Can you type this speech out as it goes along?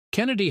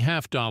Kennedy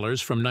half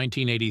dollars from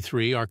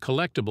 1983 are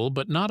collectible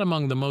but not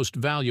among the most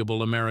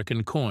valuable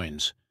American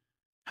coins.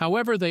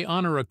 However, they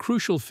honor a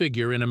crucial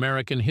figure in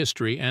American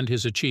history and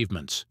his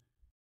achievements.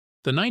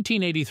 The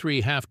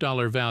 1983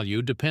 half-dollar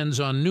value depends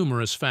on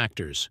numerous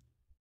factors.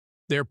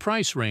 Their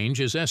price range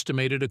is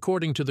estimated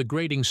according to the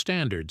grading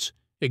standards,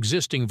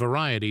 existing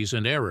varieties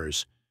and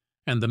errors,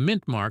 and the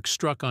mint mark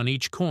struck on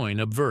each coin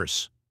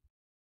obverse.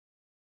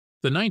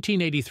 The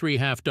 1983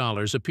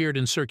 half-dollars appeared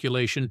in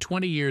circulation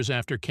 20 years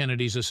after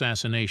Kennedy's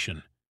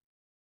assassination.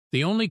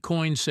 The only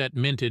coin set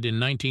minted in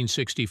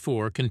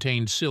 1964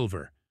 contained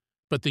silver,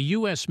 but the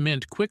U.S.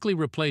 Mint quickly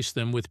replaced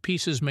them with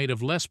pieces made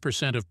of less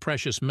percent of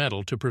precious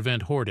metal to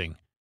prevent hoarding.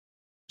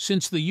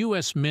 Since the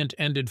U.S. Mint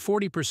ended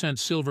 40%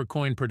 silver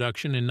coin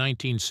production in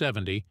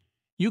 1970,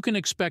 you can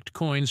expect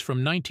coins from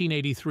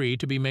 1983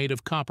 to be made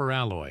of copper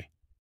alloy.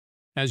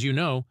 As you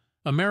know,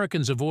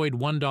 Americans avoid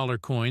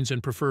 $1 coins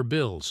and prefer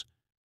bills.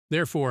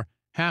 Therefore,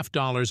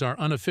 half-dollars are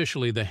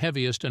unofficially the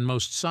heaviest and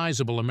most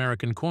sizable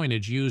American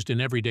coinage used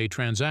in everyday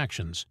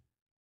transactions.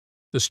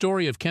 The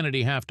story of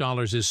Kennedy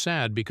half-dollars is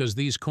sad because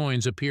these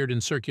coins appeared in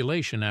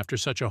circulation after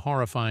such a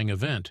horrifying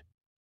event.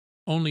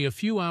 Only a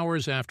few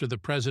hours after the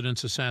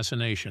president's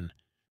assassination,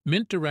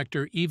 Mint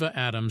Director Eva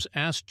Adams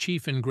asked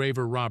Chief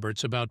Engraver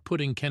Roberts about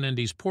putting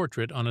Kennedy's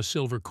portrait on a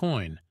silver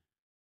coin.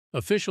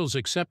 Officials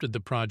accepted the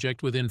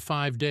project within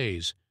 5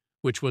 days,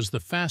 which was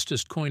the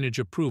fastest coinage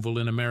approval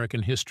in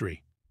American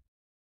history.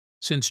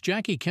 Since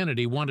Jackie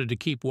Kennedy wanted to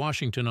keep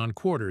Washington on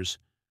quarters,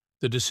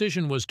 the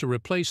decision was to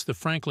replace the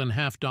Franklin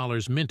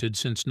half-dollars minted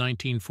since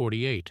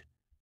 1948.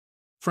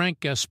 Frank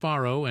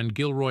Gasparro and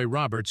Gilroy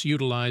Roberts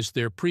utilized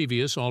their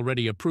previous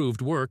already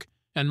approved work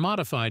and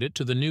modified it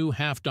to the new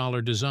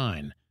half-dollar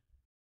design.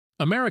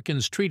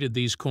 Americans treated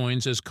these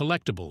coins as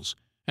collectibles,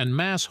 and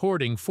mass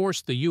hoarding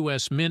forced the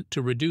U.S. Mint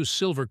to reduce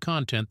silver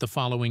content the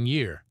following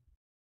year.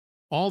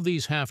 All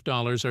these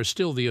half-dollars are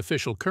still the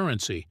official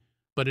currency,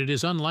 but it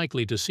is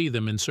unlikely to see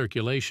them in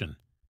circulation.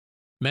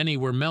 Many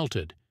were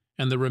melted,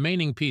 and the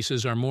remaining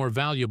pieces are more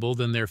valuable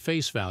than their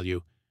face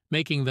value,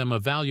 making them a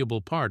valuable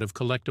part of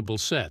collectible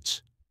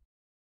sets.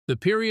 The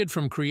period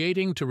from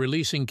creating to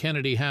releasing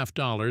Kennedy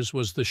half-dollars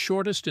was the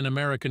shortest in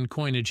American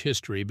coinage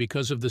history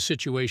because of the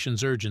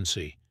situation's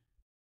urgency.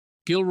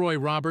 Gilroy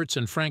Roberts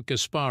and Frank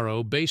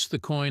Gasparro based the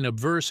coin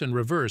obverse and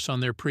reverse on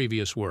their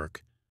previous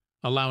work,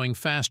 allowing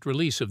fast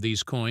release of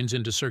these coins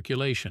into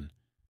circulation.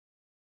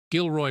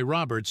 Gilroy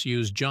Roberts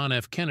used John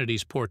F.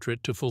 Kennedy's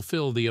portrait to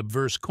fulfill the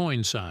obverse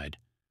coin side.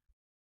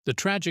 The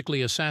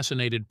tragically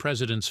assassinated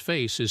president's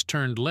face is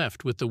turned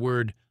left with the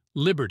word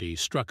 "Liberty"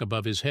 struck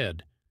above his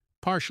head,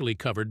 partially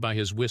covered by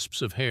his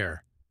wisps of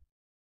hair.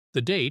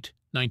 The date,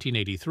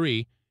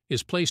 1983,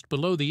 is placed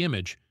below the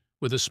image,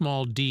 with a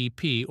small D,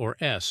 P, or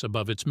S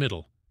above its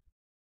middle.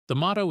 The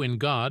motto "In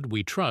God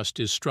We Trust"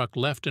 is struck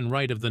left and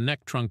right of the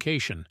neck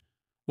truncation,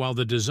 while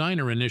the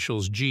designer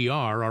initials GR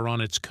are on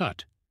its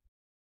cut.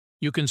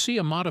 You can see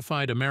a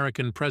modified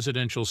American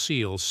presidential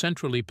seal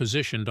centrally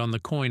positioned on the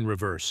coin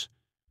reverse.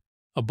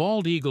 A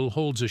bald eagle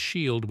holds a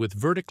shield with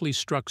vertically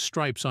struck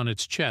stripes on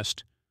its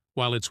chest,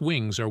 while its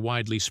wings are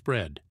widely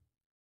spread.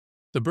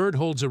 The bird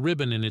holds a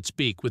ribbon in its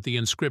beak with the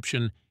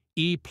inscription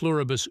E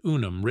pluribus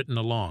unum written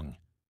along.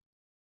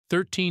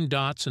 13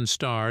 dots and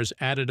stars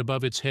added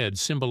above its head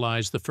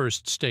symbolize the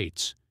first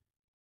states.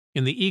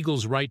 In the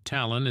eagle's right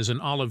talon is an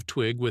olive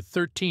twig with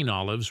 13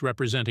 olives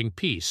representing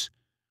peace,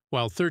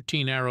 while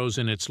 13 arrows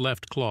in its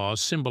left claw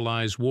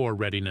symbolize war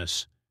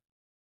readiness.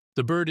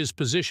 The bird is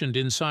positioned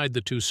inside the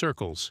 2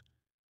 circles.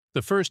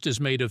 The first is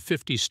made of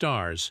 50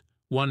 stars,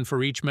 1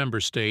 for each member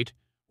state,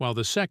 while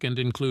the second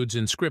includes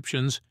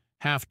inscriptions,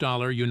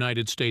 $50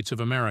 United States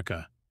of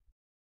America.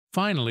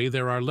 Finally,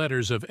 there are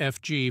letters of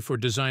FG for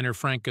designer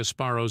Frank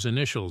Gasparro's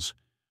initials.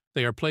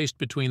 They are placed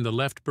between the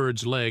left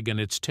bird's leg and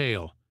its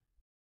tail.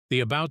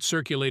 The about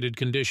circulated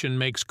condition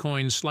makes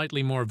coins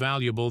slightly more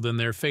valuable than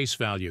their face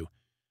value,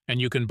 and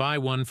you can buy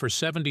one for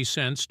 70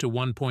 cents to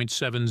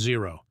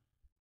 1.70.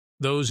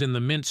 Those in the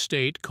mint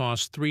state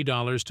cost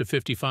 $3 to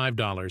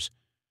 $55,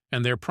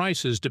 and their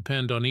prices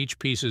depend on each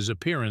piece's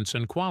appearance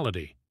and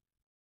quality.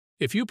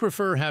 If you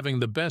prefer having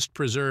the best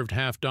preserved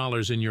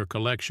half-dollars in your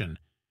collection,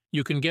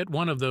 you can get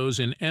one of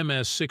those in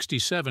MS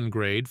 67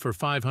 grade for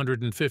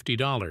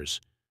 $550.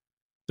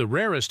 The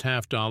rarest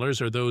half-dollars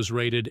are those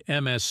rated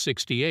MS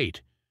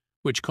 68,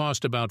 which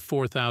cost about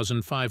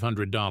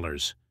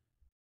 $4,500.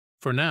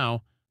 For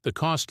now, the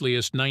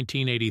costliest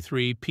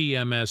 1983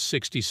 PMS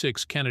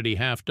 66 Kennedy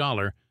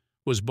half-dollar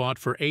was bought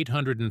for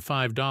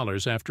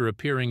 $805 after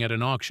appearing at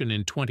an auction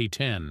in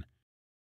 2010.